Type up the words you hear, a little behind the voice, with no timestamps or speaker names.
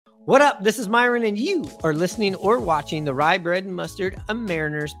What up? This is Myron, and you are listening or watching the Rye Bread and Mustard, a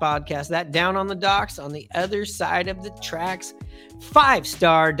Mariners podcast. That down on the docks on the other side of the tracks,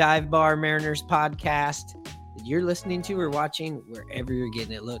 5-star dive bar Mariners podcast that you're listening to or watching wherever you're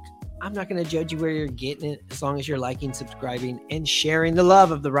getting it. Look, I'm not going to judge you where you're getting it as long as you're liking, subscribing, and sharing the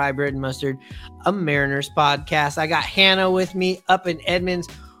love of the Rye Bread and Mustard, a Mariners podcast. I got Hannah with me up in Edmonds.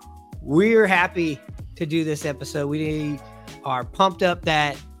 We're happy to do this episode. We are pumped up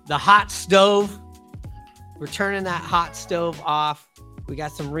that the hot stove, we're turning that hot stove off. We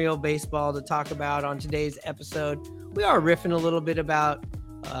got some real baseball to talk about on today's episode. We are riffing a little bit about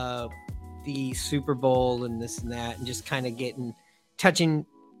the Super Bowl and this and that, and just kind of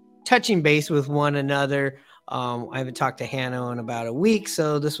touching base with one another. I haven't talked to Hannah in about a week,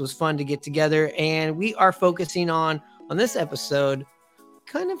 so this was fun to get together. And we are focusing on this episode,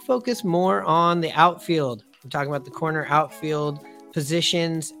 kind of focus more on the outfield. We're talking about the corner outfield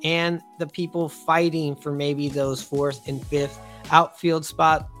positions and the people fighting for maybe those fourth and fifth outfield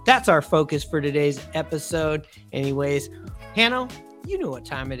spot. That's our focus for today's episode. Anyways, Hannah, you know what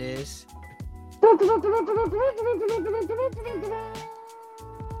time it is.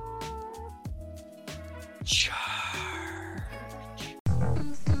 Charge.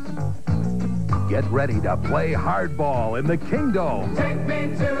 Get ready to play hardball in the Kingdom. Take me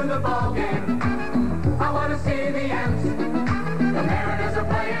to the ball game. I want to see the Ants. The Mariners are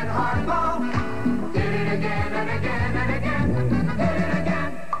playing hardball. Did it again and again and again. Did it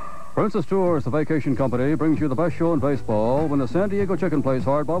again. Princess Tours, the vacation company, brings you the best show in baseball when the San Diego Chicken plays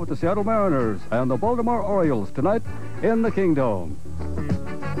hardball with the Seattle Mariners and the Baltimore Orioles tonight in the Kingdom.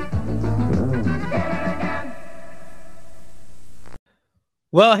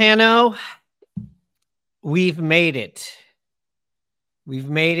 Well, Hannah, we've made it. We've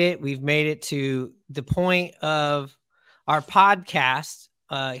made it to the point of our podcast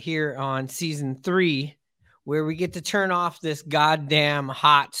here on season 3, where we get to turn off this goddamn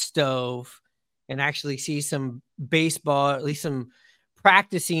hot stove and actually see some baseball, at least some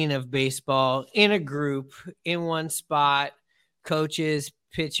practicing of baseball in a group in one spot, coaches,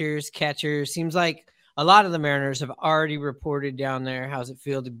 pitchers, catchers. Seems like a lot of the Mariners have already reported down there. How's it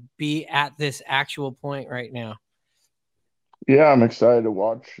feel to be at this actual point right now? Yeah, I'm excited to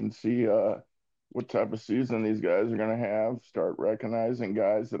watch and see what type of season these guys are going to have. Start recognizing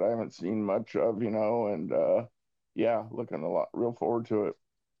guys that I haven't seen much of, and yeah, looking real forward to it.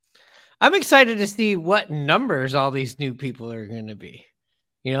 I'm excited to see what numbers all these new people are going to be.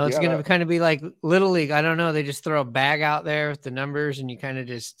 It's going to kind of be like Little League. I don't know. They just throw a bag out there with the numbers and you kind of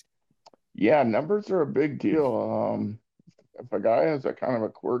just. Yeah, numbers are a big deal. If a guy has a kind of a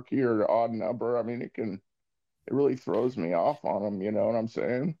quirky or odd number, I mean, it really throws me off on him. You know what I'm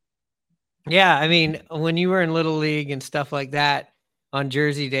saying? Yeah, I mean, when you were in Little League and stuff like that on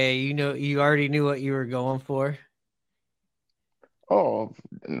Jersey Day, you already knew what you were going for. Oh,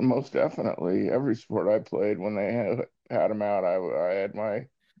 most definitely. Every sport I played, when they had them out, I had my,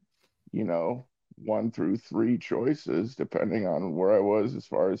 1 through 3 choices, depending on where I was as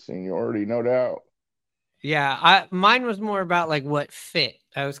far as seniority, no doubt. Yeah, mine was more about like what fit.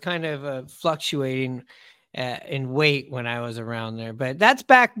 I was kind of fluctuating in weight when I was around there, but that's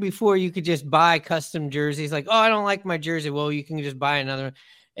back before you could just buy custom jerseys. Like, oh, I don't like my jersey. Well, you can just buy another one.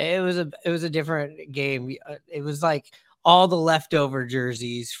 It was a different game. It was like all the leftover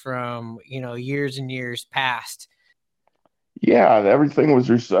jerseys from years and years past. Yeah, everything was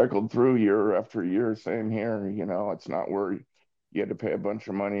recycled through year after year. Same here. It's not where you had to pay a bunch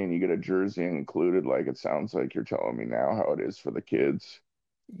of money and you get a jersey included. Like it sounds like you're telling me now how it is for the kids.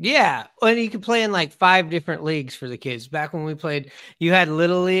 Yeah, and you could play in like 5 different leagues for the kids. Back when we played, you had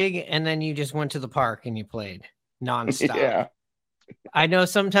Little League, and then you just went to the park and you played nonstop. Yeah. I know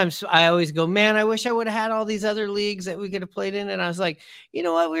sometimes I always go, man, I wish I would have had all these other leagues that we could have played in. And I was like, you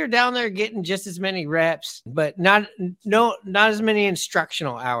know what? We were down there getting just as many reps, but not as many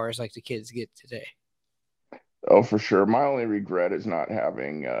instructional hours like the kids get today. Oh, for sure. My only regret is not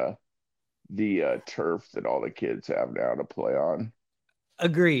having the turf that all the kids have now to play on.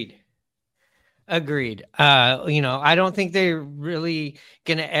 Agreed. I don't think they're really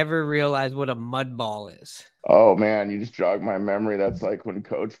going to ever realize what a mud ball is. Oh, man, you just jogged my memory. That's like when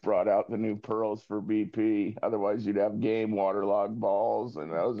Coach brought out the new pearls for BP. Otherwise, you'd have game waterlogged balls.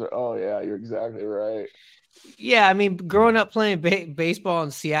 And oh, yeah, you're exactly right. Yeah, I mean, growing up playing baseball in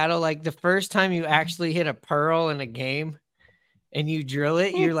Seattle, like the first time you actually hit a pearl in a game and you drill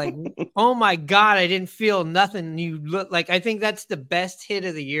it, you're like, oh, my God, I didn't feel nothing. You look like I think that's the best hit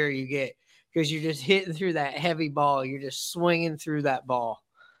of the year you get because you're just hitting through that heavy ball. You're just swinging through that ball.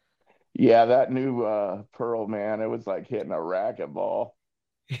 Yeah, that new Pearl, man, it was like hitting a racquetball.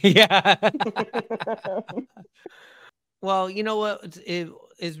 Yeah. Well, you know what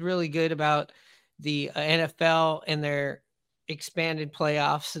is really good about the NFL and their expanded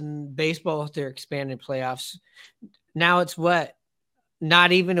playoffs and baseball with their expanded playoffs. Now it's what?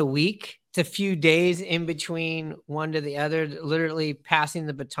 Not even a week. It's a few days in between one to the other, literally passing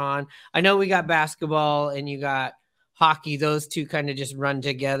the baton. I know we got basketball and you got hockey. Those two kind of just run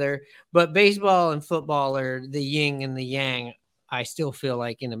together. But baseball and football are the yin and the yang, I still feel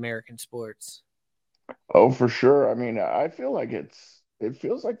like, in American sports. Oh, for sure. I mean, I feel like it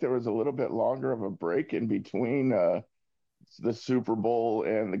feels like there was a little bit longer of a break in between the Super Bowl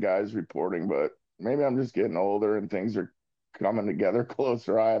and the guys reporting, but maybe I'm just getting older and things are coming together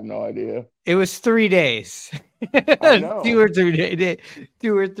closer. I have no idea. It was 3 days. I know. 2 or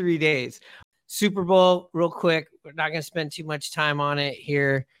 3 days. Super Bowl, real quick. We're not going to spend too much time on it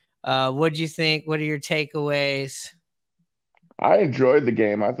here. What'd you think? What are your takeaways? I enjoyed the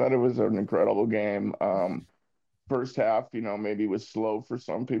game. I thought it was an incredible game. First half, maybe was slow for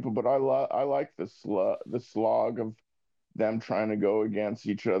some people, but I like the slog of them trying to go against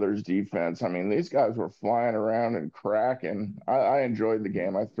each other's defense. I mean, these guys were flying around and cracking. I enjoyed the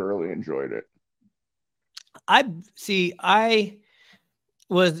game. I thoroughly enjoyed it. I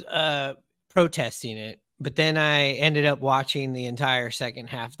was protesting it, but then I ended up watching the entire second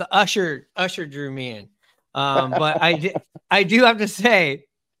half. The Usher drew me in. But I do have to say,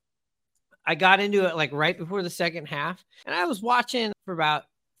 I got into it like right before the second half, and I was watching for about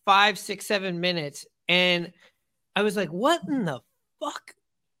 5, 6, 7 minutes, and I was like, what in the fuck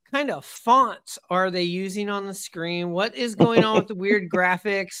kind of fonts are they using on the screen? What is going on with the weird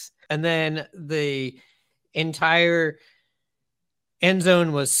graphics? And then the entire end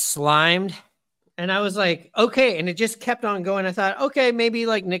zone was slimed. And I was like, okay. And it just kept on going. I thought, okay, maybe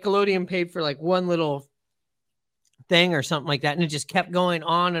like Nickelodeon paid for like one little thing or something like that. And it just kept going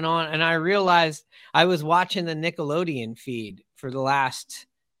on and on. And I realized I was watching the Nickelodeon feed for the last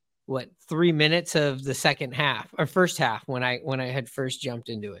 3 minutes of the second half or first half when I had first jumped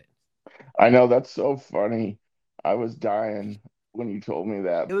into it. I know, that's so funny. I was dying when you told me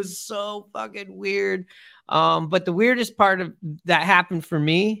that. It was so fucking weird. But the weirdest part of that happened for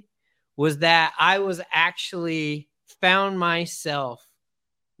me was that I was actually found myself,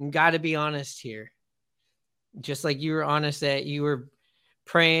 and got to be honest here, just like you were honest that you were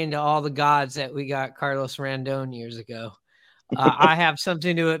praying to all the gods that we got Carlos Rondon years ago. I have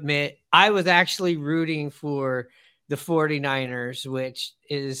something to admit. I was actually rooting for the 49ers, which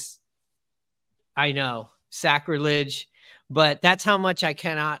is, I know, sacrilege, but that's how much I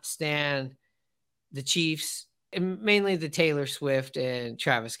cannot stand the Chiefs, and mainly the Taylor Swift and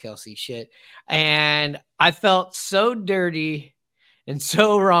Travis Kelce shit. And I felt so dirty and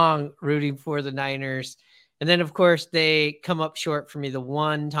so wrong rooting for the Niners. And then, of course, they come up short for me the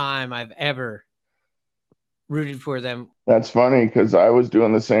one time I've ever rooted for them. That's funny because I was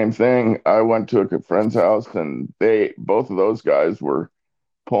doing the same thing. I went to a friend's house and both of those guys were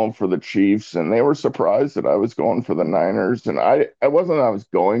pulling for the Chiefs and they were surprised that I was going for the Niners. And I wasn't that I was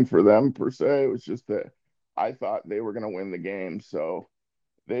going for them per se. It was just that I thought they were going to win the game. So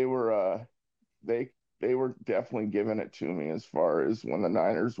they were they were definitely giving it to me as far as when the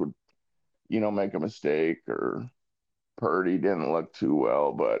Niners would, make a mistake or Purdy didn't look too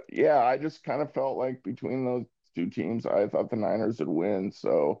well. But yeah, I just kind of felt like between those two teams, I thought the Niners would win.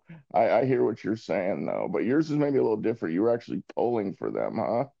 So I hear what you're saying, though. But yours is maybe a little different. You were actually pulling for them,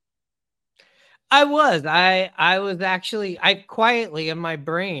 huh? I was actually, I quietly in my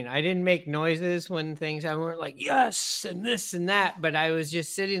brain, I didn't make noises when things, I weren't like, yes, and this and that, but I was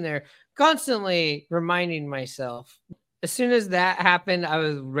just sitting there constantly reminding myself. As soon as that happened, I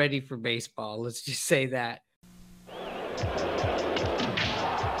was ready for baseball. Let's just say that.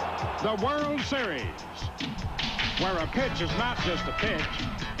 The World Series, where a pitch is not just a pitch,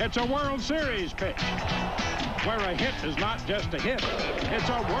 it's a World Series pitch. Where a hit is not just a hit, it's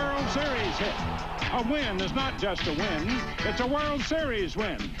a World Series hit. A win is not just a win, it's a World Series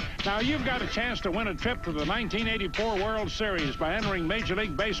win. Now you've got a chance to win a trip to the 1984 World Series by entering Major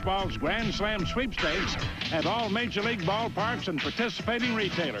League Baseball's Grand Slam sweepstakes at all Major League ballparks and participating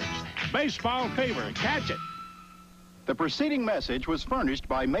retailers. Baseball fever, catch it. The preceding message was furnished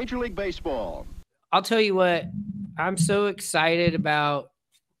by Major League Baseball. I'll tell you what, I'm so excited about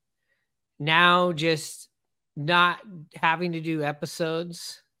now just not having to do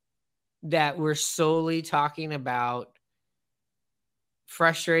episodes that we're solely talking about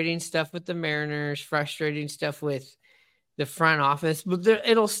frustrating stuff with the Mariners, frustrating stuff with the front office, but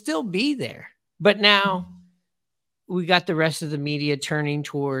it'll still be there. But now we got the rest of the media turning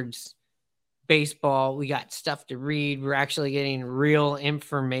towards baseball. We got stuff to read. We're actually getting real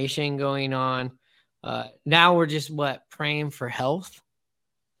information going on. Now we're just praying for health.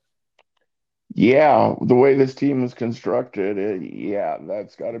 Yeah, the way this team is constructed, yeah,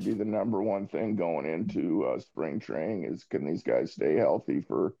 that's got to be the number one thing going into spring training is can these guys stay healthy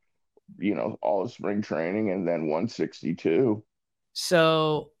for, all of spring training and then 162.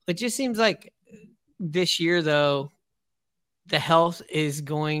 So it just seems like this year, though, the health is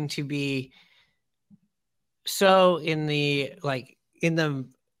going to be so in the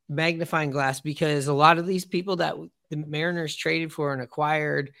magnifying glass because a lot of these people that the Mariners traded for and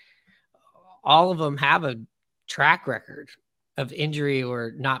acquired, all of them have a track record of injury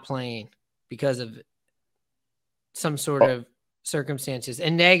or not playing because of some sort of circumstances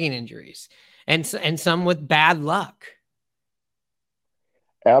and nagging injuries and some with bad luck.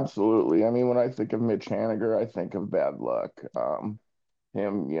 Absolutely. I mean, when I think of Mitch Haniger, I think of bad luck.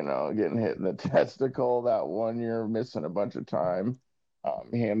 Him, getting hit in the testicle that one year, missing a bunch of time.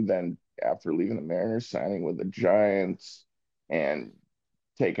 Him then after leaving the Mariners, signing with the Giants and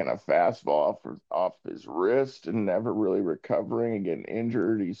taking a fastball off his wrist and never really recovering and getting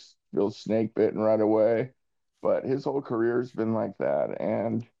injured. He's feels snake bitten right away. But his whole career has been like that.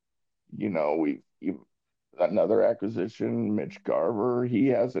 And, we another acquisition, Mitch Garver, he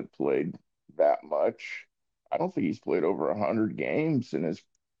hasn't played that much. I don't think he's played over 100 games in his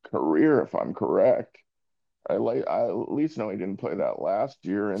career, if I'm correct. I at least know he didn't play that last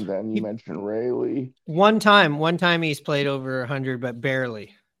year. And then you mentioned Rayleigh. One time he's played over 100, but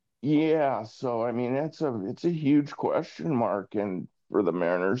barely. Yeah, so I mean it's a huge question mark, and for the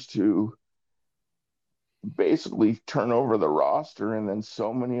Mariners to basically turn over the roster, and then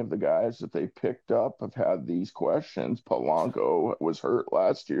so many of the guys that they picked up have had these questions. Polanco was hurt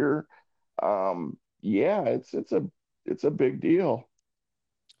last year. Yeah, it's a big deal.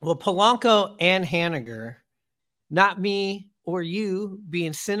 Well, Polanco and Haniger, not me or you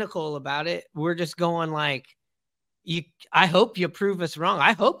being cynical about it. We're just going like, I hope you prove us wrong.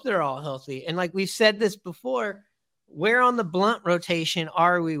 I hope they're all healthy. And like we've said this before, where on the blunt rotation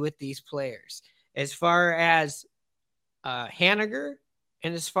are we with these players? As far as Haniger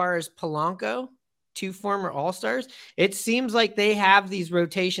and as far as Polanco, two former All-Stars, it seems like they have these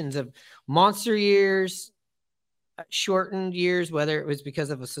rotations of monster years, shortened years, whether it was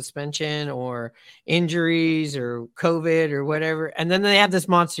because of a suspension or injuries or COVID or whatever. And then they have this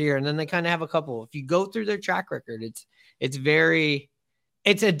monster year, and then they kind of have a couple. If you go through their track record, it's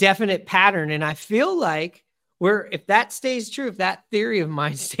a definite pattern. And I feel like if that stays true, if that theory of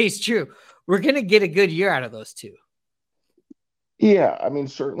mine stays true, we're going to get a good year out of those two. Yeah, I mean,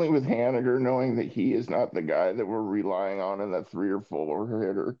 certainly with Haniger, knowing that he is not the guy that we're relying on in that three or four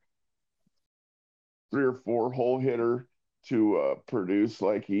hole hitter to produce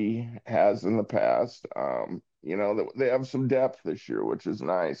like he has in the past. They have some depth this year, which is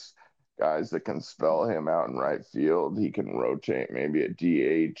nice. Guys that can spell him out in right field. He can rotate maybe at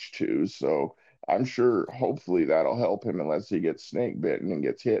DH too. So I'm sure hopefully that'll help him unless he gets snake bitten and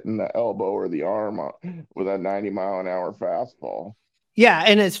gets hit in the elbow or the arm with a 90-mile-an-hour fastball. Yeah,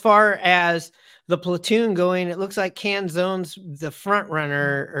 and as far as the platoon going, it looks like Canzone's the front runner,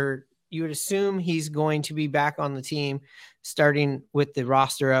 or you would assume he's going to be back on the team starting with the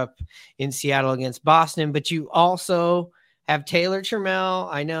roster up in Seattle against Boston. But you also have Taylor Trammell,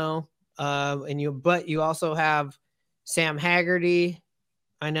 I know, but you also have Sam Haggerty,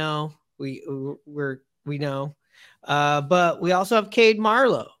 I know. We know. But we also have Cade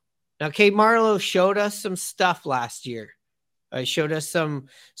Marlowe. Now, Cade Marlowe showed us some stuff last year. Showed us some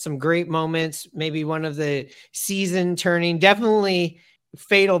great moments, maybe one of the season turning, definitely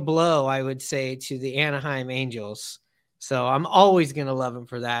fatal blow, I would say, to the Anaheim Angels. So I'm always going to love him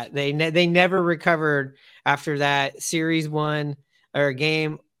for that. They never recovered after that series one or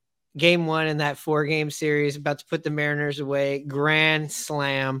game one in that 4-game series, about to put the Mariners away. Grand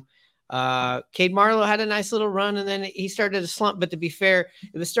slam. Cade Marlowe had a nice little run, and then he started to slump. But to be fair,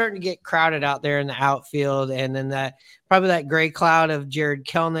 it was starting to get crowded out there in the outfield, and then probably that gray cloud of Jared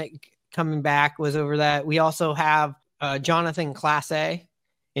Kelenic coming back was over that. We also have Jonathan Clase.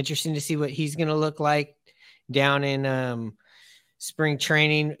 Interesting to see what he's going to look like down in spring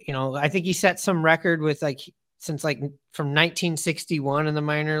training. I think he set some record with since from 1961 in the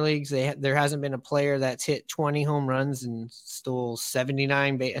minor leagues. There hasn't been a player that's hit 20 home runs and stole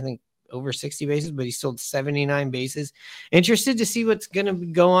 79. I think over 60 bases, but he stole 79 bases. Interested to see what's going to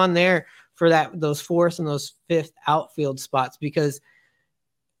go on there for those fourth and those fifth outfield spots, because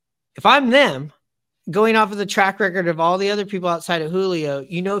if I'm them, going off of the track record of all the other people outside of Julio,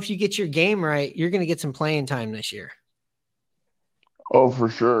 if you get your game right, you're going to get some playing time this year. Oh, for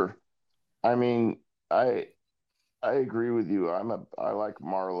sure. I mean, I I agree with you. I like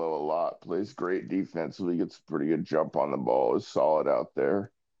Marlowe a lot. Plays great defensively, gets a pretty good jump on the ball, is solid out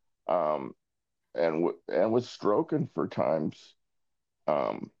there. Um, and was stroking for times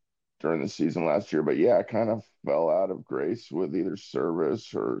um during the season last year. But yeah, kind of fell out of grace with either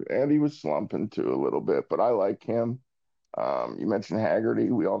service and he was slumping too a little bit. But I like him. You mentioned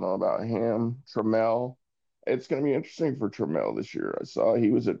Haggerty. We all know about him. Trammell. It's going to be interesting for Trammell this year. I saw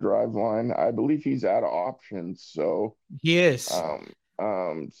he was at Driveline. I believe he's out of options. Yes.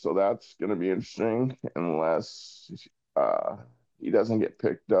 So that's going to be interesting unless uh, he doesn't get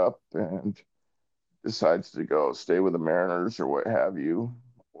picked up and decides to go stay with the Mariners or what have you.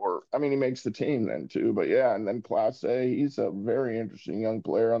 Or, I mean, he makes the team then too. But yeah, and then Class A, he's a very interesting young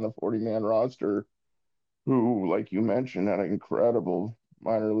player on the 40-man roster who, like you mentioned, had incredible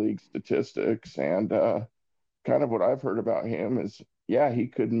minor league statistics. And kind of what I've heard about him is, yeah, he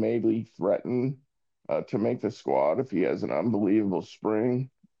could maybe threaten to make the squad if he has an unbelievable spring.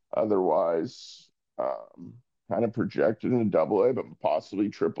 Otherwise, um, kind of projected in Double A, but possibly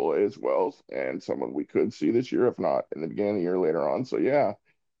Triple A as well, and someone we could see this year, if not in the beginning of the year later on. So yeah,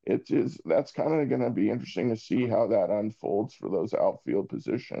 it is. That's kind of going to be interesting to see how that unfolds for those outfield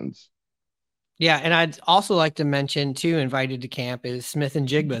positions. Yeah, and I'd also like to mention too, invited to camp is Smith and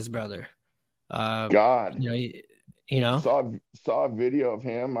Jigba's brother. Uh, God, you know, you know, saw a video of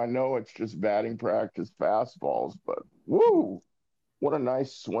him. I know it's just batting practice fastballs, but woo, what a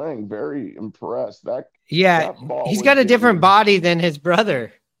nice swing. Very impressed. yeah, That ball he's was got a different getting, body than his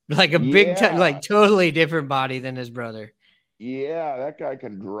brother, like a big time, yeah, like totally different body than his brother. yeah, that guy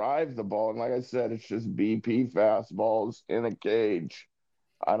can drive the ball. And like I said, it's just BP fastballs in a cage.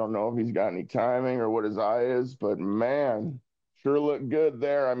 I don't know if he's got any timing or what his eye is, but man, sure looked good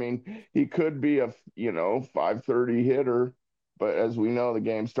there. I mean, he could be a, 530 hitter, but as we know, the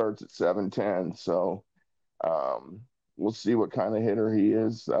game starts at 7:10. So we'll see what kind of hitter he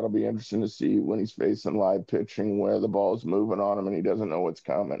is. That'll be interesting to see when he's facing live pitching where the ball's moving on him and he doesn't know what's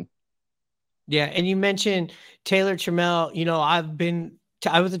coming. Yeah, and you mentioned Taylor Trammell. You know, I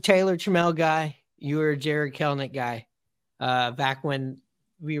was a Taylor Trammell guy. You were a Jared Kelnick guy. Back when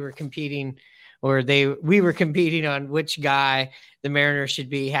we were competing, we were competing on which guy the Mariners should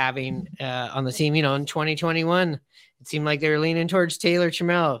be having on the team. You know, in 2021, it seemed like they were leaning towards Taylor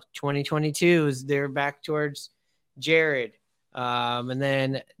Trammell. 2022 is they're back towards Jared, and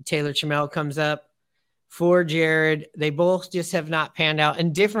then Taylor Trammell comes up for Jared. They both just have not panned out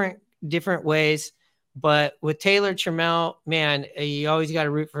in different ways. But with Taylor Trammell, man, you always got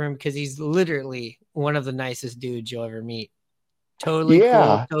to root for him because he's literally one of the nicest dudes you'll ever meet. Totally cool,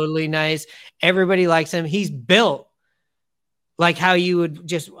 Yeah. totally nice. Everybody likes him. He's built like how you would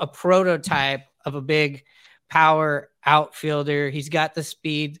just a prototype of a big power outfielder. He's got the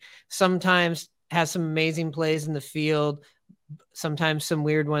speed, sometimes has some amazing plays in the field, sometimes some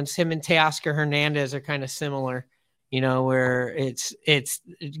weird ones. Him and Teoscar Hernandez are kind of similar, you know, where it's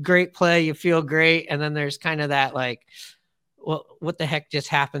great play, you feel great, and then there's kind of that like, well, what the heck just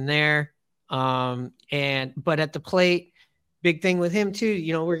happened there? And but at the plate, big thing with him too.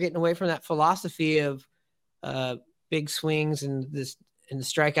 You know, we're getting away from that philosophy of uh, big swings and the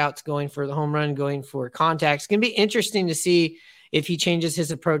strikeouts, going for the home run, going for contacts. It's gonna be interesting to see if he changes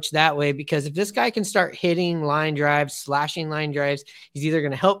his approach that way, because if this guy can start hitting line drives, slashing line drives, he's either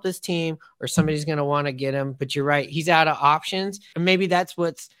going to help this team or somebody's going to want to get him. But you're right, he's out of options. And maybe that's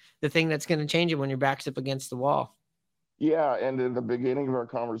what's the thing that's going to change it when your back's up against the wall. Yeah, and in the beginning of our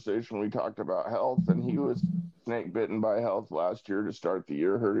conversation, we talked about health, and he was snake bitten by health last year to start the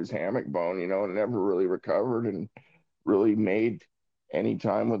year, hurt his hammock bone, and never really recovered and really made any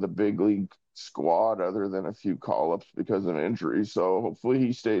time with a big league squad other than a few call ups because of injury. So hopefully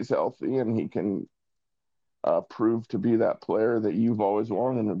he stays healthy and he can prove to be that player that you've always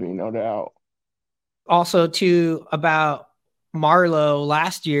wanted him to be, no doubt. Also, too, about Marlowe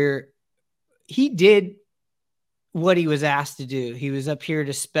last year, he did what he was asked to do. He was up here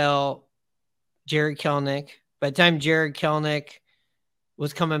to spell Jared Kelnick. By the time Jared Kelnick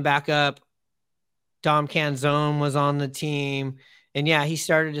was coming back up, Dom Canzone was on the team. And yeah, he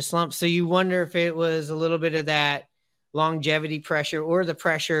started to slump. So you wonder if it was a little bit of that longevity pressure or the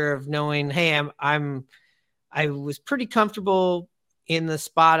pressure of knowing, hey, I was pretty comfortable in the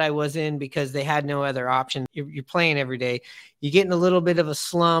spot I was in because they had no other option. You're playing every day. You're getting a little bit of a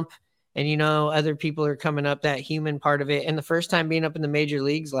slump, and other people are coming up, that human part of it. And the first time being up in the major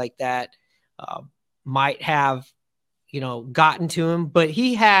leagues like that might have, gotten to him. But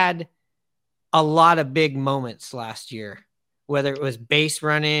he had a lot of big moments last year, whether it was base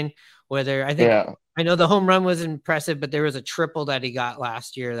running, whether I think Yeah. I know the home run was impressive, but there was a triple that he got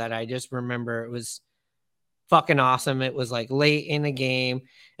last year that I just remember. It was fucking awesome. It was like late in the game,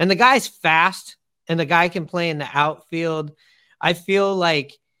 and the guy's fast, and the guy can play in the outfield. I feel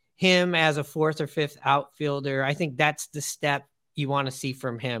like him as a fourth or fifth outfielder, I think that's the step you want to see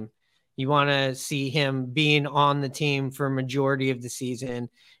from him. You want to see him being on the team for a majority of the season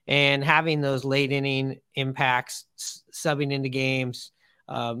and having those late inning impacts, subbing into games,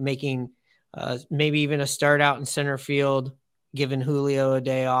 making maybe even a start out in center field, giving Julio a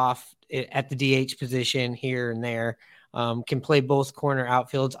day off at the DH position here and there. Can play both corner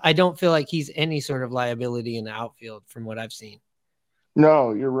outfields. I don't feel like he's any sort of liability in the outfield from what I've seen.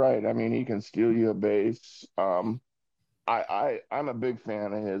 No, you're right. I mean, he can steal you a base. I'm a big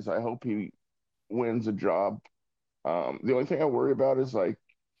fan of his. I hope he wins a job. The only thing I worry about is like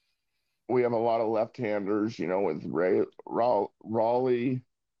we have a lot of left-handers, you know, with Rayleigh,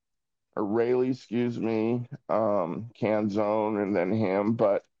 excuse me, Canzone, and then him.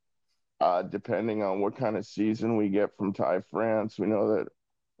 But depending on what kind of season we get from Ty France, we know that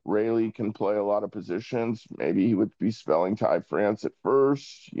Rayleigh can play a lot of positions. Maybe he would be spelling Ty France at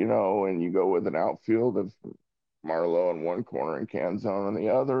first, you know, and you go with an outfield of Marlowe in one corner and Canzone in the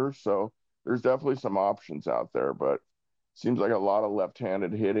other. So there's definitely some options out there, but seems like a lot of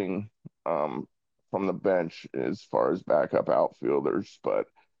left-handed hitting from the bench as far as backup outfielders. But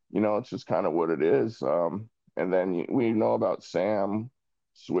you know, it's just kind of what it is. And then we know about Sam,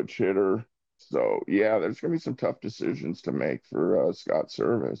 switch hitter. So yeah, there's gonna be some tough decisions to make for Scott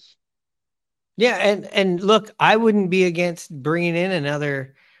Service. Yeah, and look, I wouldn't be against bringing in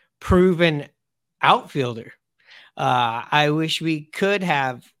another proven outfielder. I wish we could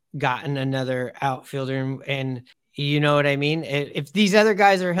have gotten another outfielder, and you know what I mean? If these other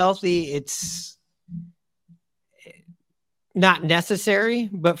guys are healthy, it's not necessary.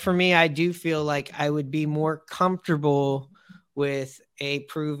 But for me, I do feel like I would be more comfortable with a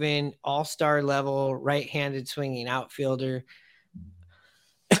proven all-star level right-handed swinging outfielder.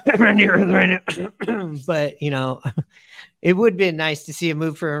 But, you know, it would be nice to see a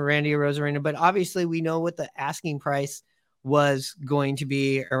move for Randy Arozarena, but obviously we know what the asking price was going to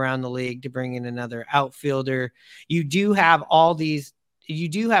be around the league to bring in another outfielder. You do have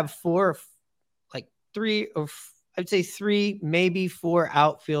four, like three, or I'd say three, maybe four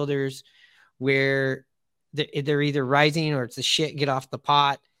outfielders where they're either rising or it's a shit, get off the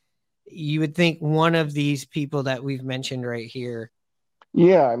pot. You would think one of these people that we've mentioned right here.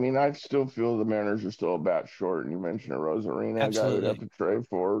 Yeah, I mean, I still feel the Mariners are still a bat short. And you mentioned a Rosarina, a guy we'd Absolutely. have to trade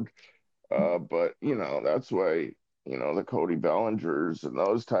forward. But you know, that's why, you know, the Cody Bellingers and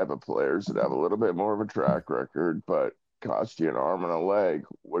those type of players that have a little bit more of a track record, but cost you an arm and a leg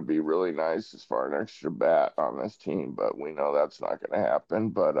would be really nice as far an extra bat on this team. But we know that's not going to happen.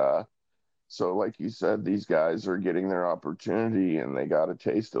 But so, like you said, these guys are getting their opportunity and they got to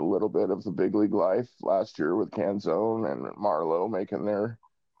taste a little bit of the big league life last year with Canzone and Marlowe making their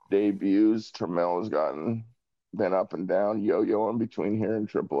debuts. Trammell has been up and down, yo-yoing between here and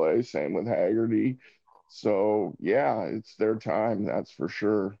AAA. Same with Haggerty. So, yeah, it's their time, that's for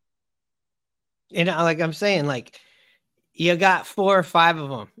sure. And like I'm saying, like you got 4 or 5 of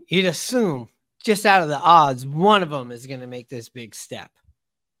them. You'd assume just out of the odds, one of them is going to make this big step.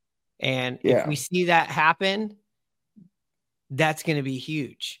 And if we see that happen, that's going to be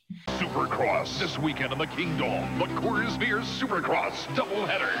huge. Supercross this weekend in the Kingdom. The Coors Beer Supercross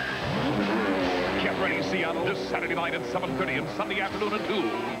doubleheader. Get ready, Seattle, this Saturday night at 7:30 and Sunday afternoon at 2.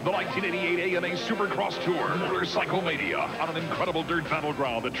 The 1988 ANA Supercross Tour, Motorcycle Mania, on an incredible dirt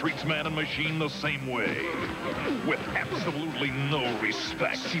battleground that treats man and machine the same way. With absolutely no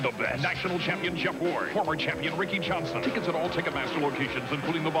respect. See the best. National champion Jeff Ward, former champion Ricky Johnson. Tickets at all Ticketmaster locations,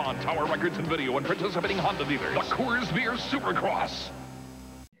 including the Bond, Tower Records, and Video, and participating Honda dealers. The Coors Beer Supercross.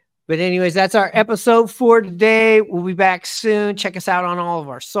 But anyways, that's our episode for today. We'll be back soon. Check us out on all of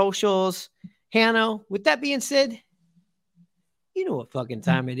our socials. Hanno, with that being said, you know what fucking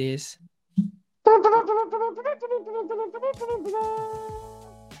time it is.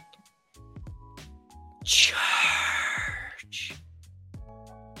 Charge.